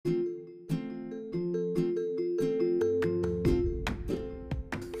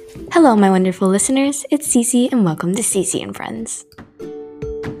Hello, my wonderful listeners. It's Cece, and welcome to Cece and Friends.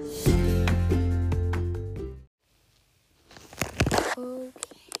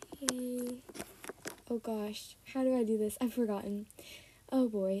 Okay. Oh gosh, how do I do this? I've forgotten. Oh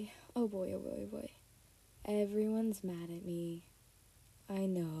boy. Everyone's mad at me. I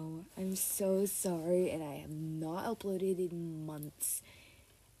know. I'm so sorry, and I have not uploaded in months.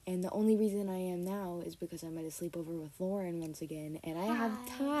 And the only reason I am now is because I'm at a sleepover with Lauren once again, and I have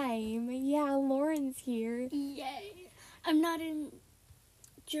time. Yeah, Lauren's here. Yay! I'm not in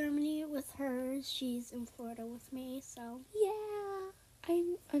Germany with her. She's in Florida with me, so Yeah.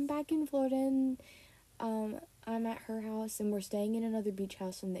 I'm back in Florida, and I'm at her house, and we're staying in another beach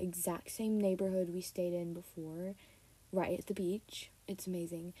house in the exact same neighborhood we stayed in before, right at the beach. It's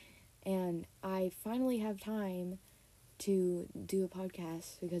amazing. And I finally have time to do a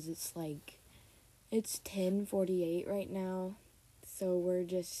podcast because it's 10:48 right now, so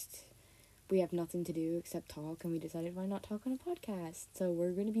we have nothing to do except talk, and we decided why not talk on a podcast. So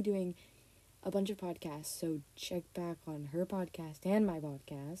we're going to be doing a bunch of podcasts, so check back on her podcast and my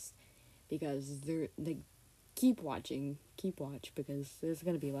podcast, because keep watch, because there's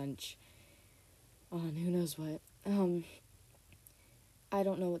going to be lunch on who knows what. I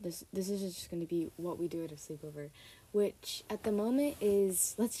don't know what this is just going to be what we do at a sleepover, which at the moment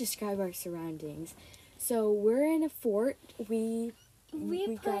is, let's describe our surroundings. So we're in a fort. We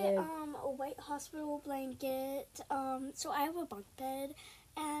put got a white hospital blanket. So I have a bunk bed,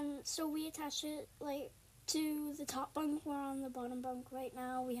 and so we attach it to the top bunk. We're on the bottom bunk right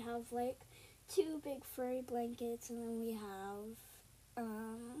now. We have two big furry blankets, and then we have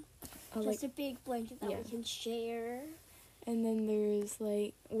just a big blanket that we can share. And then there's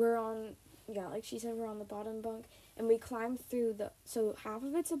we're on, like she said, we're on the bottom bunk, and we climb through so half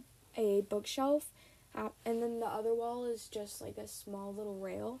of it's a bookshelf, and then the other wall is just a small little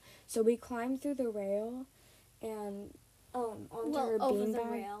rail. So we climb through the rail and onto her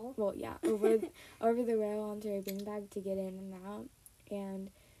beanbag. Rail. Well, yeah, over the rail onto her beanbag to get in and out. And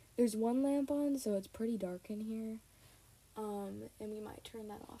there's one lamp on, so it's pretty dark in here. And we might turn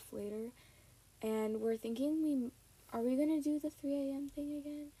that off later. And we're thinking are we gonna do the 3 a.m. thing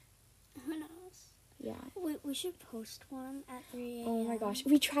again? Who knows? Yeah. We should post one at 3 a.m. Oh my gosh.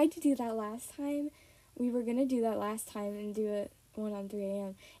 We tried to do that last time. We were gonna do that last time and do one on 3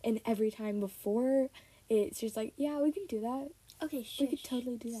 a.m. And every time before, it's just yeah, we can do that. Okay, we could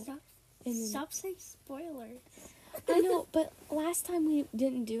totally do that. Stop saying spoilers. I know, but last time we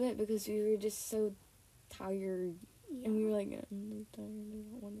didn't do it because we were just so tired. Yeah. And we were I'm really tired. I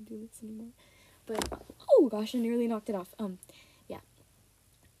don't want to do this anymore. But, oh gosh, I nearly knocked it off. Yeah.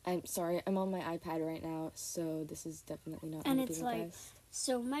 I'm sorry, I'm on my iPad right now, so this is definitely not going to be the best.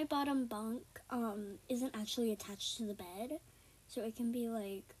 So my bottom bunk, isn't actually attached to the bed, so it can be,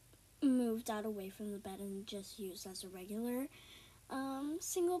 moved out away from the bed and just used as a regular,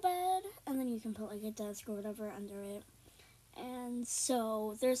 single bed, and then you can put, a desk or whatever under it. And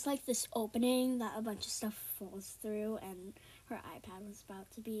so there's, this opening that a bunch of stuff falls through, and her iPad was about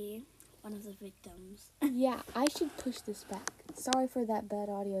to be one of the victims. Yeah, I should push this back. Sorry for that bad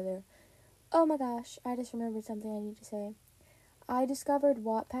audio there. Oh my gosh, I just remembered something I need to say. I discovered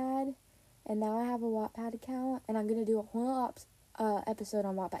Wattpad, and now I have a Wattpad account, and I'm going to do a whole episode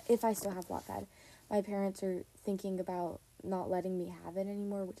on Wattpad, if I still have Wattpad. My parents are thinking about not letting me have it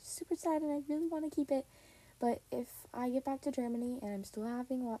anymore, which is super sad, and I really want to keep it. But if I get back to Germany, and I'm still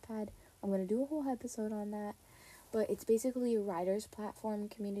having Wattpad, I'm going to do a whole episode on that. But it's basically a writer's platform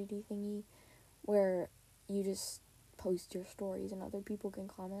community thingy where you just post your stories and other people can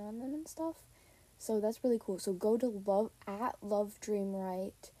comment on them and stuff. So that's really cool. So go to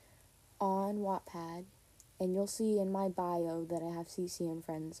 @LoveDreamWrite on Wattpad, and you'll see in my bio that I have CC and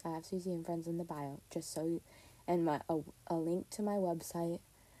Friends. I have CC and Friends in the bio, and a link to my website.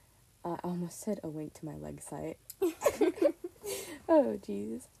 I almost said a link to my leg site. Oh,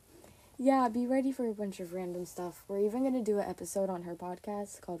 jeez. Yeah, be ready for a bunch of random stuff. We're even going to do an episode on her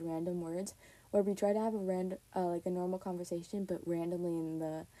podcast called Random Words, where we try to have a normal conversation, but randomly in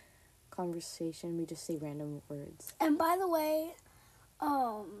the conversation, we just say random words. And by the way,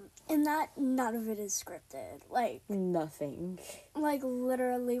 in that, none of it is scripted. Nothing.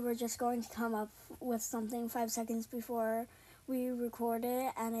 Literally, we're just going to come up with something 5 seconds before we record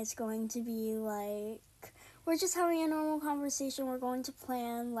it, and it's going to be, we're just having a normal conversation. We're going to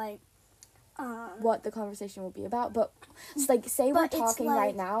plan, what the conversation will be about, but say we're talking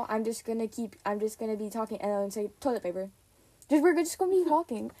right now, I'm just gonna be talking and then say toilet paper. We're just gonna be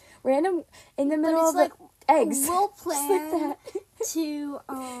talking random in the middle of eggs. We'll plan to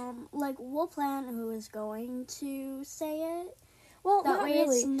we'll plan who is going to say it. Well, That not way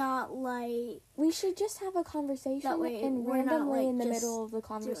really. it's not like... We should just have a conversation That way and we're not, randomly like, in the just middle of the doing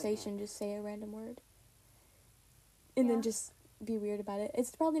conversation just say a random word. And Yeah. then just be weird about it.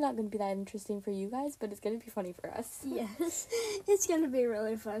 It's probably not going to be that interesting for you guys, but it's going to be funny for us. Yes, it's gonna be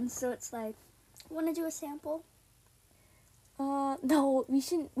really fun. So it's like, want to do a sample? No, we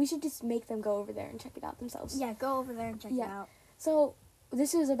should just make them go over there and check it out themselves. Yeah, go over there and check it Yeah. out. So,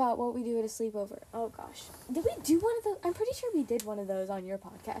 this is about what we do at a sleepover. Oh gosh. Did we do one of those? I'm pretty sure we did one of those on your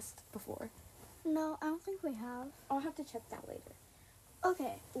podcast before. No, I don't think we have. I'll have to check that later.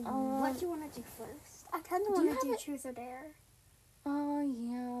 Okay, what do you want to do first? I kind of do you want to do have truth or dare. Oh,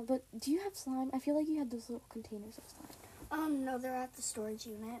 yeah, but do you have slime? I feel like you had those little containers of slime. No, they're at the storage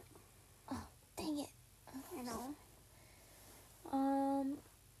unit. Oh, dang it. I know. Um,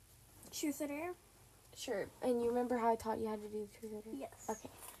 Truth or dare? sure. And you remember how I taught you how to do truth or dare? Yes. Okay.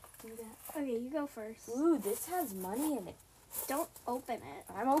 Do that. Okay, you go first. Ooh, this has money in it. Don't open it.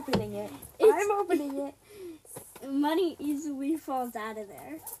 I'm opening it. It's- I'm opening it. Money easily falls out of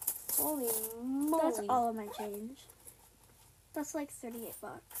there. Holy moly. That's all of my change. That's like $38.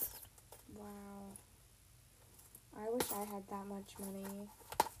 Wow. I wish I had that much money.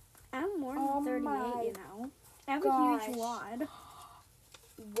 I'm more than Oh 38, my you know. I have a gosh. huge wad.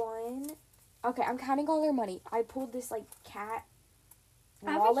 One. Okay, I'm counting all her money. I pulled this like cat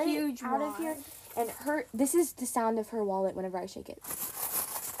I have a wallet huge out wad. of here, and this is the sound of her wallet whenever I shake it.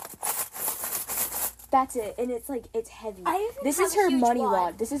 That's it, and it's heavy. I even This have is a her huge money wad.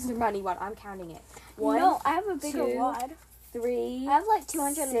 wad. This is her money wad. I'm counting it. One, No, I have a bigger 2, wad. 3. I have like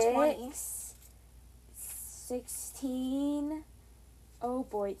 220. 6, 16. Oh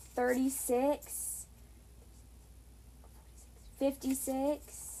boy, 36.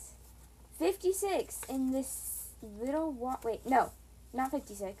 56. 56 in this little wait, no, not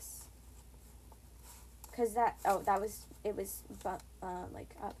 56. Cause that like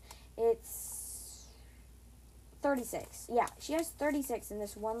up. It's 36. Yeah, she has 36 in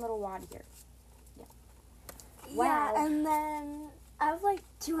this one little wad here. Wow. Yeah, and then I have like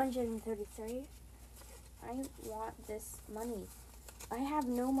 233. I want this money. I have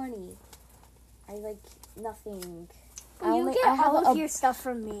no money. I like nothing. You get all of your stuff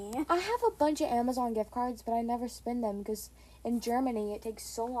from me. I have a bunch of Amazon gift cards, but I never spend them because in Germany it takes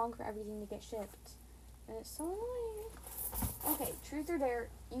so long for everything to get shipped. And it's so annoying. Okay, truth or dare,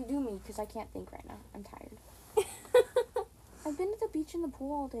 you do me because I can't think right now. I'm tired. I've been at the beach and the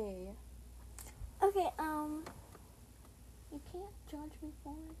pool all day. Okay, You can't judge me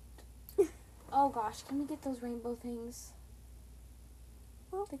for it. Oh gosh, can we get those rainbow things?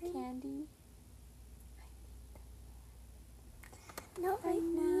 The candy. not I right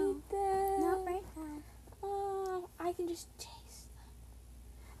now. need them. Not right now. Oh, I can just taste them.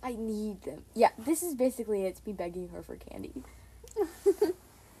 I need them. Yeah, this is basically it's me begging her for candy.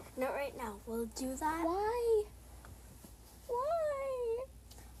 Not right now. We'll do that. Why? Why?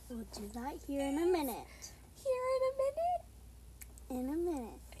 We'll do that here in a minute. Here In a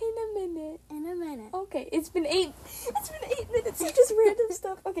minute. in a minute. In a minute. Okay, it's been 8 minutes of just random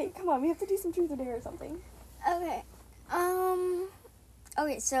stuff. Okay, come on, we have to do some truth or dare or something. Okay.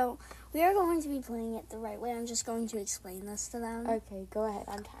 Okay, so we are going to be playing it the right way. I'm just going to explain this to them. Okay, go ahead.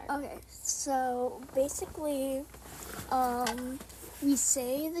 I'm tired. Okay, so basically, we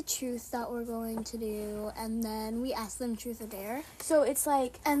say the truth that we're going to do, and then we ask them truth or dare. So it's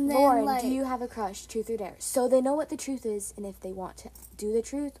like, And then, Lauren, like- do you have a crush? Truth or dare? So they know what the truth is, and if they want to do the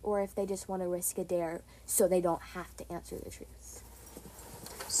truth, or if they just want to risk a dare, so they don't have to answer the truth.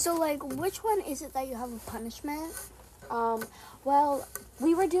 So, like, which one is it that you have a punishment? Well,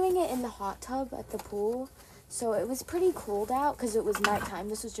 we were doing it in the hot tub at the pool, so it was pretty cold out because it was nighttime.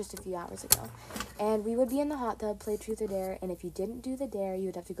 This was just a few hours ago. And we would be in the hot tub, play truth or dare, and if you didn't do the dare, you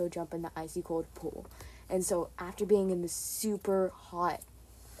would have to go jump in the icy cold pool. And so after being in the super hot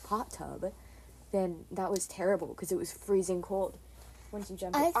tub, then that was terrible because it was freezing cold once you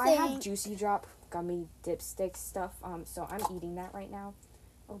jump in. I have think- Juicy Drop gummy dipstick stuff, so I'm eating that right now.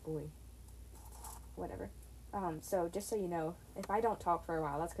 Oh boy. Whatever. So just so you know, if I don't talk for a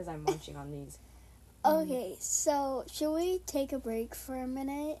while, that's because I'm munching on these. Okay, so should we take a break for a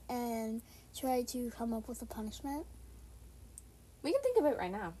minute and try to come up with a punishment? We can think of it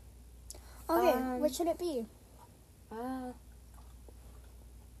right now. Okay, what should it be?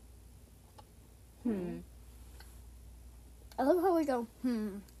 I love how we go,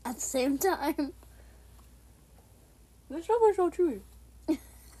 at the same time. The stuff is so chewy.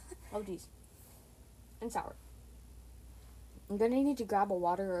 Oh, jeez. And sour. I'm gonna need to grab a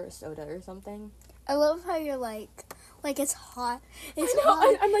water or a soda or something. I love how you're like it's hot. It's I know,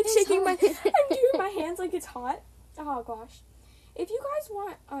 hot. I'm like It's shaking hot. I'm doing my hands like it's hot. Oh, gosh. If you guys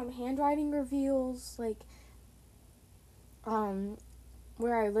want handwriting reveals, like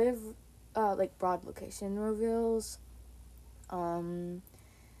where I live, like broad location reveals, and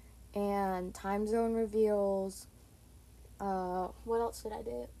time zone reveals. What else did I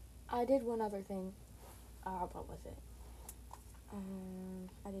do? I did one other thing. What was it?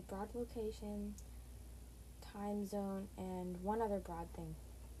 I did broad location, time zone, and one other broad thing.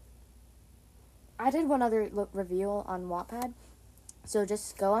 I did one other reveal on Wattpad. So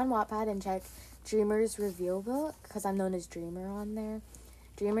just go on Wattpad and check Dreamer's Reveal Book, because I'm known as Dreamer on there.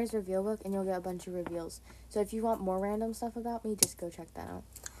 Dreamer's Reveal Book, and you'll get a bunch of reveals. So if you want more random stuff about me, just go check that out.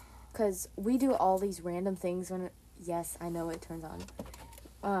 Because we do all these random things when, yes, I know it turns on,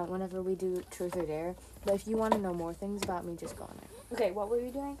 whenever we do Truth or Dare. But if you want to know more things about me, just go on there. Okay, what were you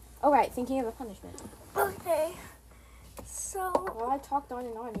doing? Oh, right, thinking of a punishment. Okay. So, Well, I talked on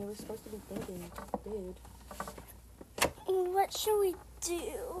and on. You were supposed to be thinking, dude. what should we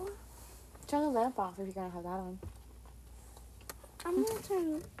do? Turn the lamp off if you're going to have that on. I'm going to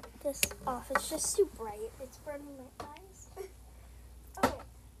turn this off. It's just too bright. It's burning my eyes. Okay.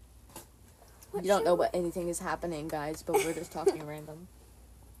 You don't know what anything is happening, guys, but we're just talking random.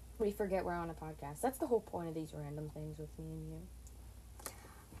 We forget we're on a podcast. That's the whole point of these random things with me and you.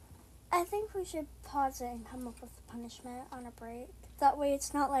 I think we should pause it and come up with a punishment on a break. That way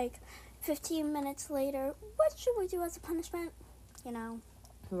it's not like 15 minutes later. What should we do as a punishment? You know.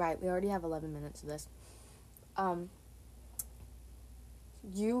 Right, we already have 11 minutes of this. I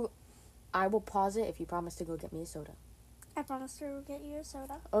will pause it if you promise to go get me a soda. I promise to get you a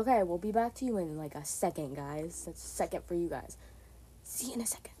soda. Okay, we'll be back to you in like a second, guys. That's a second for you guys. See you in a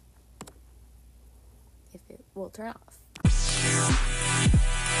second. If it will turn off.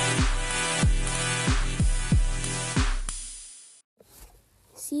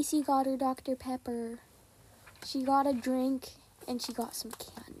 Cece got her Dr. Pepper. She got a drink and she got some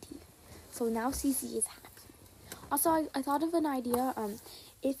candy. So now Cece is happy. Also, I thought of an idea.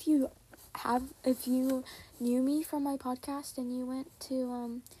 If you knew me from my podcast and you went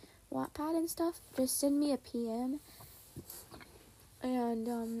to Wattpad and stuff, just send me a PM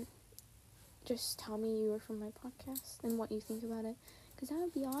and just tell me you were from my podcast and what you think about it, because that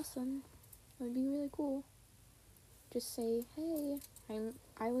would be awesome. It would be really cool. Just say, hey,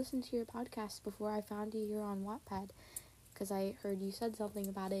 I listened to your podcast before I found you here on Wattpad, because I heard you said something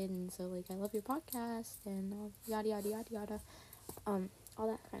about it, and so like I love your podcast and yada yada yada yada, all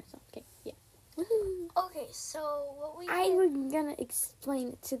that kind of stuff. Okay, yeah. Woohoo! Okay, so what we I was gonna explain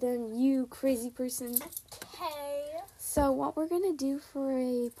it to them, you crazy person. Okay. So what we're gonna do for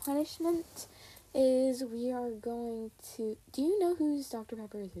a punishment is we are going to... Do you know whose Dr.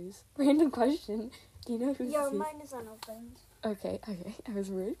 Pepper is whose? Random question. Do you know whose? Yeah, mine is unopened. Okay. I was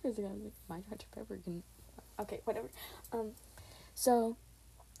worried for a second. I was like, my Dr. Pepper can... Okay, whatever. So,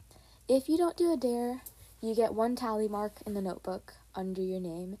 if you don't do a dare, you get 1 tally mark in the notebook under your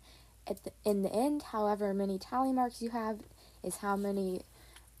name. In the end, however many tally marks you have is how many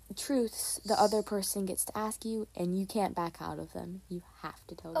truths the other person gets to ask you, and you can't back out of them. You have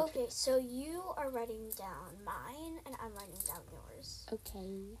to tell the truth. Okay, so you are writing down mine, and I'm writing down yours.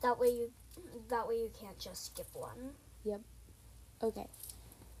 Okay. That way you can't just skip one. Yep. Okay.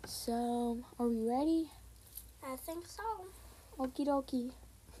 So, are we ready? I think so. Okie dokie.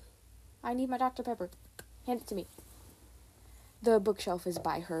 I need my Dr. Pepper. Hand it to me. The bookshelf is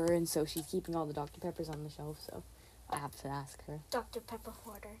by her, and so she's keeping all the Dr. Peppers on the shelf, so I have to ask her. Dr. Pepper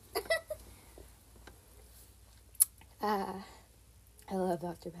hoarder. I love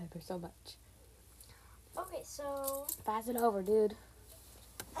Dr. Pepper so much. Okay, so... Pass it over, dude.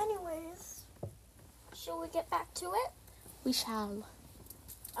 Anyways, shall we get back to it? We shall.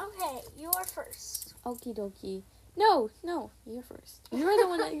 Okay, you are first. Okie dokie. No, you're first. You're the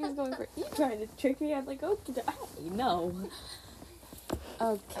one that was going first. You tried to trick me. I'm like, okie dokie. No.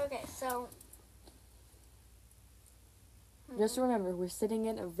 Okay. Okay, so... Just remember, we're sitting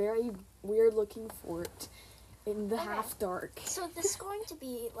in a very weird-looking fort in the half dark. So this is going to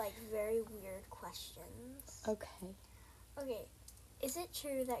be, like, very weird questions. Okay. Okay, is it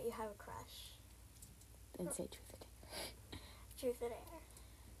true that you have a crush? Then say truth or dare. Truth or dare?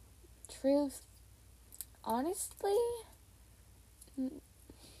 Truth. Honestly?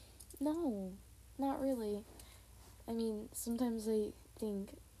 No. Not really. I mean, sometimes I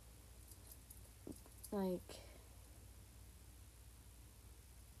think, like...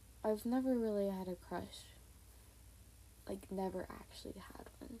 I've never really had a crush. Like, never actually had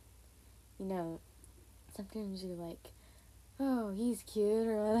one. You know, sometimes you're like, oh, he's cute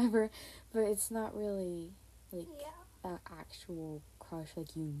or whatever, but it's not really, like, an actual crush,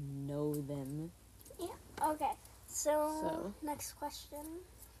 like, you know them. Yeah, okay. So, next question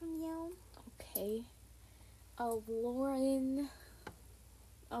from you. Okay. Lauren.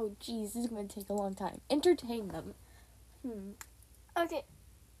 Oh, geez, this is going to take a long time. Entertain them. Okay.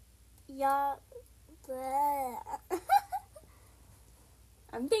 Yeah.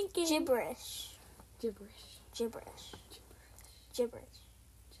 I'm thinking. Gibberish.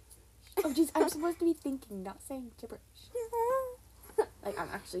 Oh, geez, I'm supposed to be thinking, not saying gibberish. Like, I'm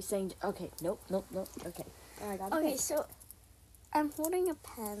actually saying... Okay, nope. Okay. I got it. Okay, so I'm holding a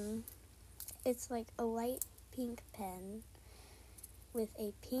pen. It's like a light pink pen with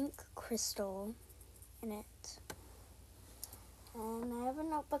a pink crystal in it. And I have a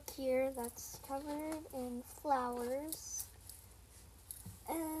notebook here that's covered in flowers.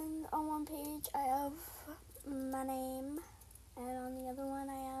 And on one page I have my name. And on the other one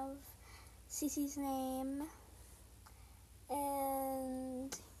I have Cece's name.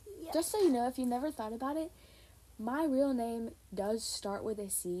 And yeah. Just so you know, if you never thought about it, my real name does start with a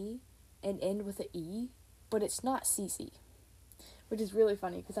C and end with an E, but it's not Cece, which is really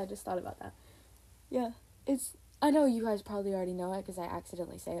funny because I just thought about that. Yeah, I know you guys probably already know it because they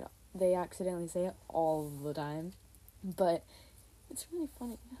accidentally say it all the time, but it's really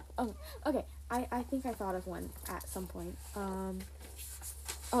funny. Oh, okay, I think I thought of one at some point.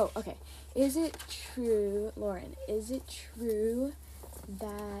 Okay. Is it true, Lauren,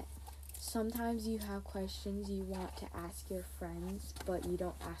 that sometimes you have questions you want to ask your friends, but you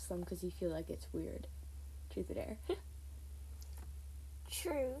don't ask them because you feel like it's weird? Truth or dare?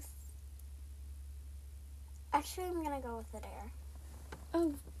 Truth. Actually, I'm gonna go with the dare.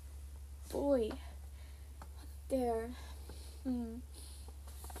 Oh, boy. Dare.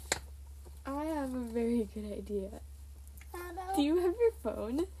 I have a very good idea. Do you have your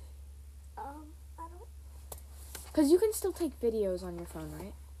phone? I don't. Because you can still take videos on your phone,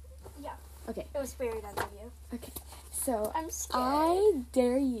 right? Yeah. Okay. It was very nice of you. Okay. So, I'm scared. I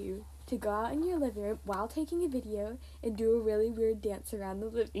dare you to go out in your living room while taking a video and do a really weird dance around the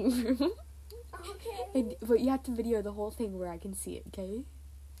living room. Okay. But you have to video the whole thing where I can see it, okay?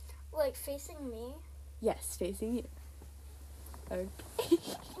 Like facing me? Yes, facing you. Okay.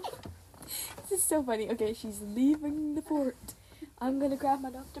 This is so funny. Okay, she's leaving the fort. I'm gonna grab my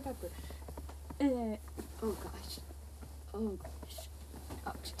Dr. Pepper. Oh gosh.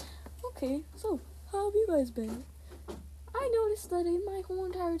 Ouch. Okay, so how have you guys been? I noticed that in my whole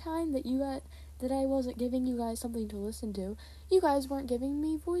entire time that I wasn't giving you guys something to listen to, you guys weren't giving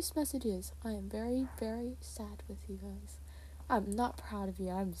me voice messages. I am very, very sad with you guys. I'm not proud of you.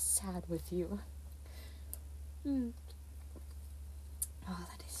 I'm sad with you. Oh,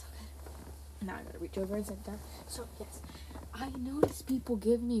 that is so good. Now I gotta reach over and sit down. So, yes, I notice people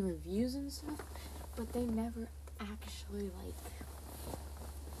give me reviews and stuff, but they never actually,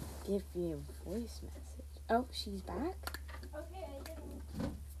 give me a voice message. Oh, she's back? Okay, I did a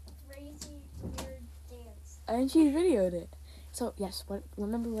crazy, weird dance. And she videoed it. So, yes,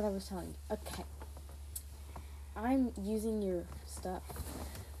 remember what I was telling you. Okay. I'm using your stuff.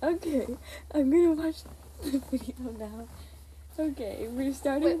 Okay, I'm gonna watch the video now. Okay, we're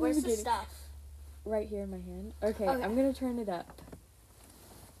starting Wait, from where's the the beginning. stuff? Right here in my hand. Okay, I'm gonna turn it up.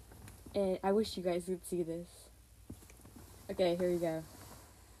 And I wish you guys could see this. Okay, here we go.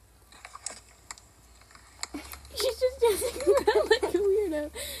 She's just dancing around like a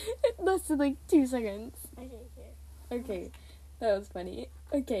weirdo. It lasted 2 seconds. Okay, that was funny.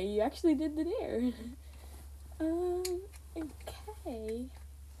 Okay, you actually did the dare. Okay.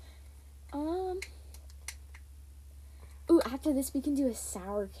 Ooh, after this we can do a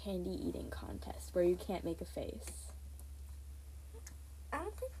sour candy eating contest where you can't make a face. I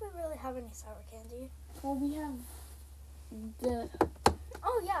don't think we really have any sour candy. Well, we have the...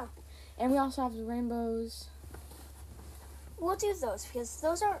 Oh, yeah. And we also have the rainbows. We'll do those because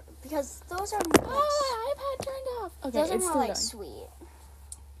those are Oh, iPad turned off. Okay, those are it's more still like going. sweet.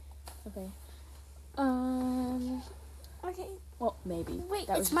 Okay. Okay. Well, maybe. Wait,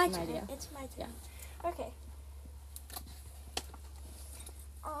 that was it's my just an turn. idea. It's my turn. Yeah. Okay.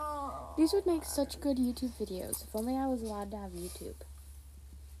 Oh. These would make such good YouTube videos. If only I was allowed to have YouTube.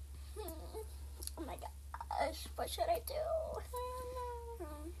 Oh my gosh, what should I do? I don't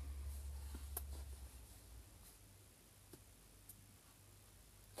know.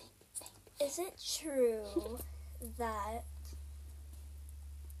 Is it true that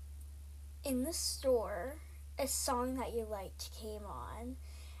in the store a song that you liked came on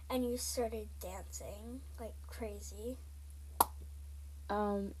and you started dancing like crazy?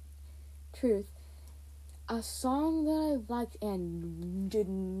 Truth. A song that I liked and did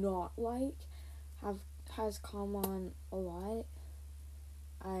not like has come on a lot.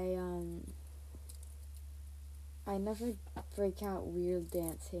 I I never break out weird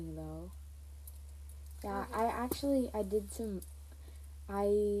dancing though. Yeah, Okay. I did some.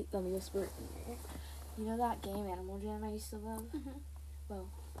 Let me whisper. You know that game Animal Jam I used to love? Mhm. Well,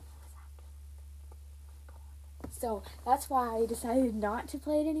 so that's why I decided not to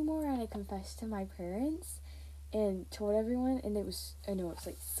play it anymore, and I confessed to my parents and told everyone, and I know it's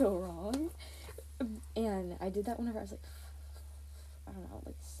like so wrong, and I did that whenever I was like, I don't know,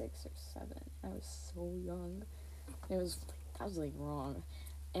 like 6 or 7. I was so young. That was like wrong,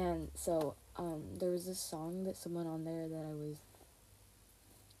 and so there was this song that someone on there that I was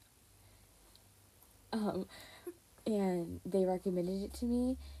and they recommended it to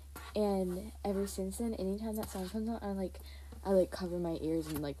me, and ever since then, anytime that song comes on, I cover my ears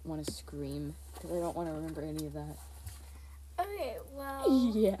and like want to scream because I don't want to remember any of that. Okay,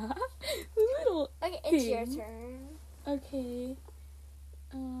 well. Yeah, little. Okay, it's your thing. turn. Okay.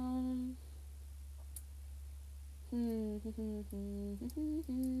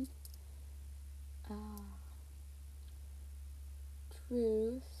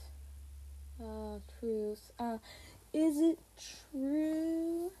 Truth. Truth. Is it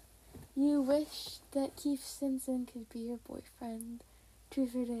true you wish that Keith Simpson could be your boyfriend?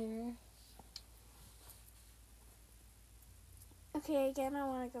 Truth or dare? Okay, again, I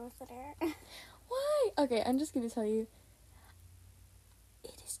want to go with the dare. Why? Okay, I'm just gonna tell you.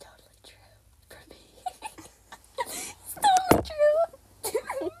 It is totally true for me. It's totally true.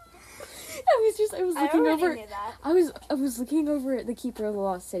 I was looking over. Knew that. I was looking over at the Keeper of the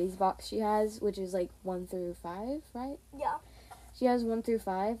Lost Cities box she has, which is like 1 through 5, right? Yeah. She has 1 through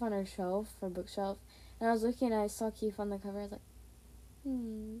 5 on her shelf, her bookshelf, and I was looking and I saw Keith on the cover. I was like,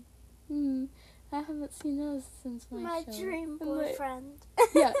 I haven't seen those since my show. Dream boyfriend.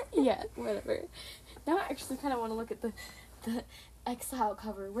 Yeah, whatever. Now I actually kind of want to look at the Exile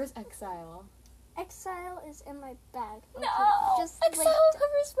cover. Where's Exile? Exile is in my bag. No! Exile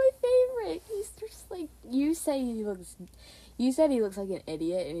cover's my favorite. He's just like, you said he looks like an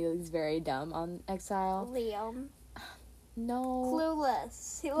idiot and he looks very dumb on Exile. Liam. No.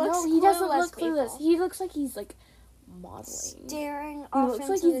 Clueless. He doesn't look clueless. People. He looks like he's like modeling. Staring off into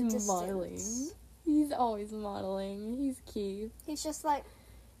the distance. He looks like he's modeling. He's always modeling. He's cute. He's just like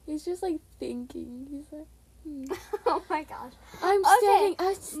thinking. He's like, Oh my gosh. I'm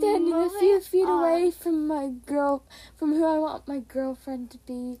standing a few feet away from from who I want my girlfriend to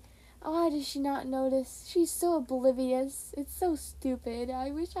be. Why does she not notice? She's so oblivious. It's so stupid. I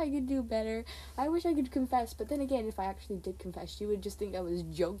wish I could do better. I wish I could confess, but then again, if I actually did confess, she would just think I was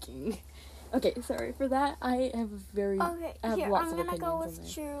joking. Okay, sorry for that. I have I'm gonna go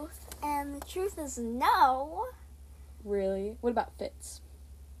with truth, and the truth is no. Really? What about Fitz?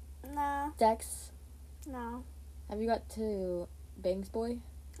 No. Dex? No. Have you got to Bangs Boy?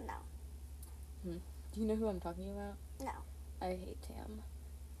 No. Do you know who I'm talking about? No. I hate Tam.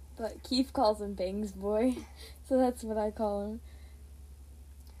 But Keith calls him Bangs Boy, so that's what I call him.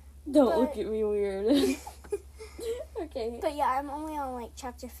 Don't look at me weird. Okay. But yeah, I'm only on like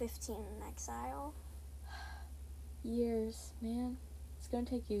chapter 15 in Exile. Years, man. It's gonna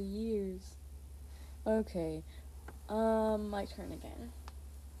take you years. Okay. My turn again.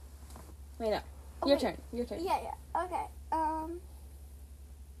 Wait, no. Your turn. Yeah. Okay.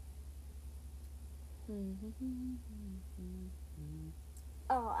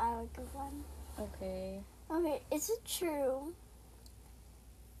 Oh, I have a good one. Okay. Okay, is it true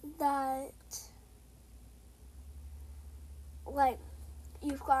that, like,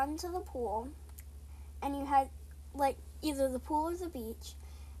 you've gone to the pool and you had, like, either the pool or the beach,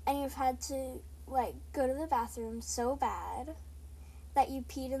 and you've had to, like, go to the bathroom so bad that you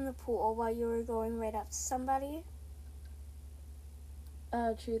peed in the pool while you were going right up to somebody?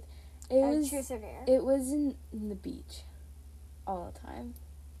 Truth. Truth or dare? It was in the beach all the time.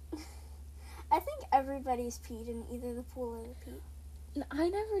 I think everybody's peed in either the pool or the beach. I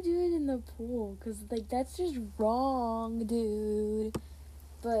never do it in the pool, because, like, that's just wrong, dude.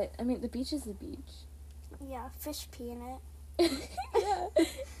 But, I mean, the beach is the beach. Yeah, fish pee in it. Yeah,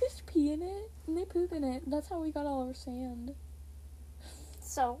 fish pee in it, and they poop in it. That's how we got all our sand.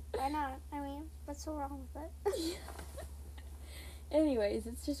 So, why not? I mean, what's so wrong with it? Anyways,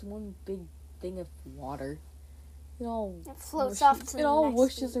 it's just one big thing of water. It floats off to the next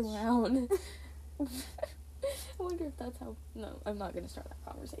whooshes beach. around. I wonder if that's how... No, I'm not going to start that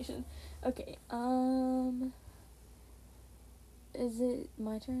conversation. Okay, is it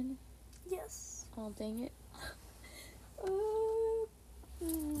my turn? Yes. Oh, dang it.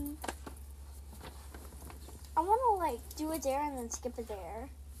 I want to, like, do a dare and then skip a dare.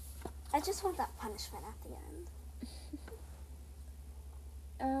 I just want that punishment at the end.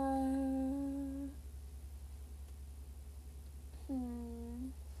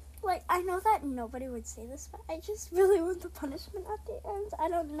 I know that nobody would say this, but I just really want the punishment at the end. I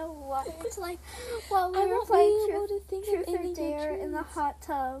don't know why. It's like, while we were playing Truth or Dare in the hot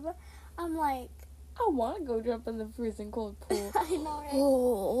tub, I'm like, I want to go jump in the freezing cold pool. I know, right?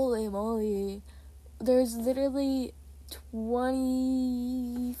 Oh, holy moly. There's literally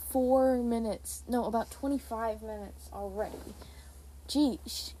 24 minutes. No, about 25 minutes already.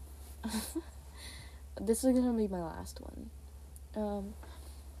 Geez. This is going to be my last one.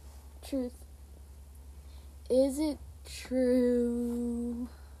 Truth. Is it true?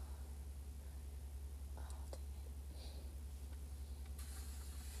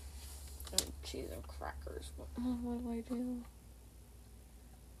 Oh, cheese and crackers. What do I do?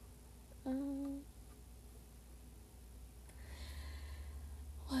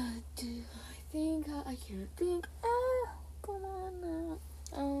 What do I think? I can't think. Come on now.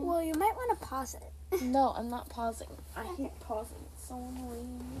 Well, you might want to pause it. No, I'm not pausing. I hate pausing. It's so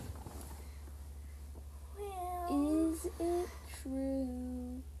annoying. Well, Is it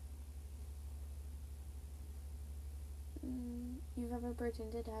true? You've ever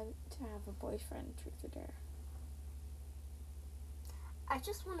pretended to have a boyfriend, truth or dare? I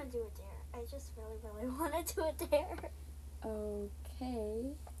just want to do a dare. I just really, really want to do a dare.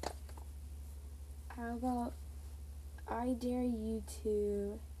 Okay. How about I dare you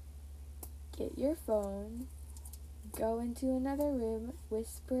to get your phone, go into another room,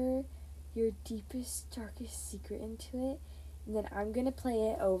 whisper your deepest, darkest secret into it, and then I'm going to play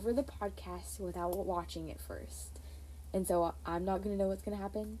it over the podcast without watching it first. And so I'm not going to know what's going to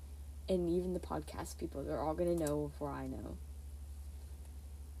happen, and even the podcast people, they're all going to know before I know.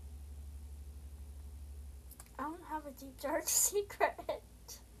 I don't have a deep, dark secret.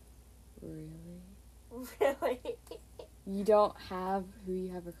 Really? Really? You don't have who you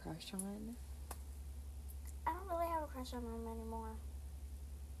have a crush on? I don't really have a crush on him anymore.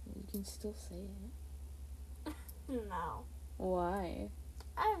 You can still say it. No. Why?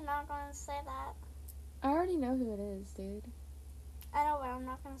 I'm not going to say that. I already know who it is, dude. I know, but I'm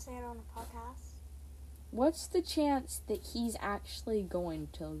not going to say it on a podcast. What's the chance that he's actually going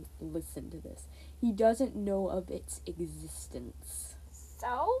to listen to this? He doesn't know of its existence.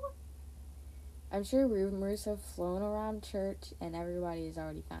 So? I'm sure rumors have flown around church and everybody has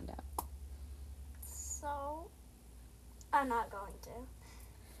already found out. So? I'm not going to.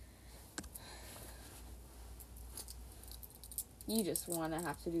 You just want to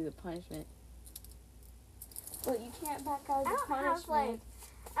have to do the punishment. But you can't back out I the don't punishment.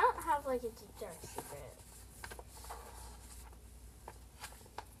 have like a deep, dark secret.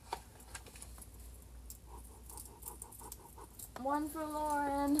 One for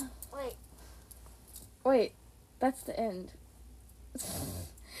Lauren. Wait. That's the end.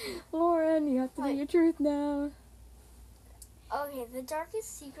 Lauren, you have to do your truth now. Okay, the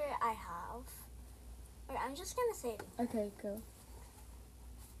darkest secret I have. Wait, I'm just gonna say it. Okay, go.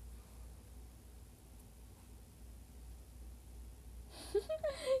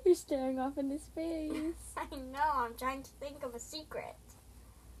 You're staring off into space. I know, I'm trying to think of a secret.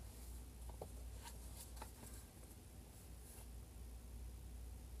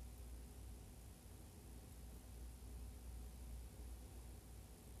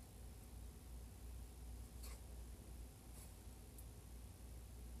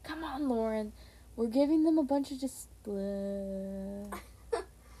 Come on, Lauren. We're giving them a bunch of just blah.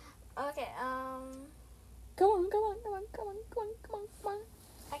 Okay, Go on.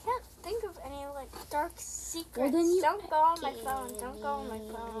 I can't think of any, like, dark secrets. Well, then you Don't go on my phone. Don't go on my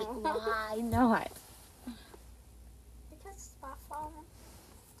phone. Why not? Because it's my phone.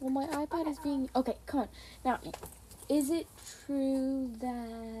 Well, my iPad is being... Okay, come on. Now, is it true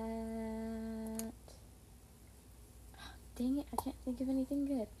that... Dang it, I can't think of anything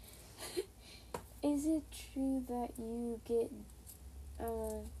good. Is it true that you get...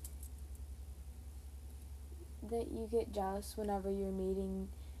 that you get jealous whenever you're meeting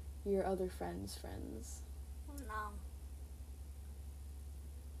your other friends' friends? No.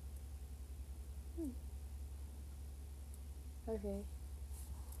 Okay.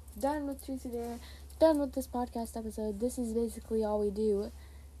 Done with Truth or Dare. Done with this podcast episode. This is basically all we do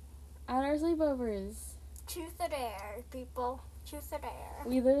at our sleepovers. Truth or dare, people. Truth or dare.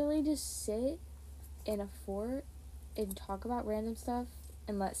 We literally just sit in a fort and talk about random stuff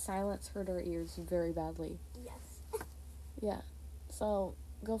and let silence hurt our ears very badly. Yes. Yeah. So,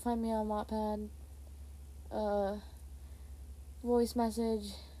 go find me on Wattpad. Voice message.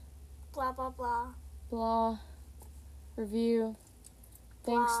 Blah, blah, blah. Blah. Review.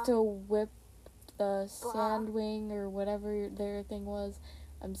 Thanks Blah. to Whip the Blah. Sandwing or whatever their thing was.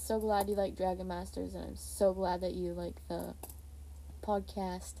 I'm so glad you like Dragon Masters, and I'm so glad that you like the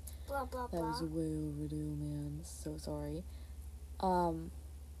podcast. Blah, blah, That blah. was way overdue, man. So sorry.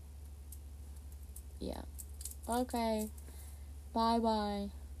 Yeah. Okay. Bye-bye.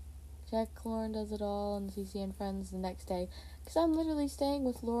 Check Lauren Does It All on CC and Friends the next day. Because I'm literally staying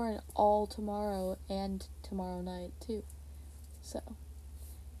with Lauren all tomorrow and tomorrow night, too. So,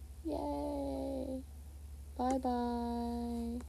 yay. Bye-bye.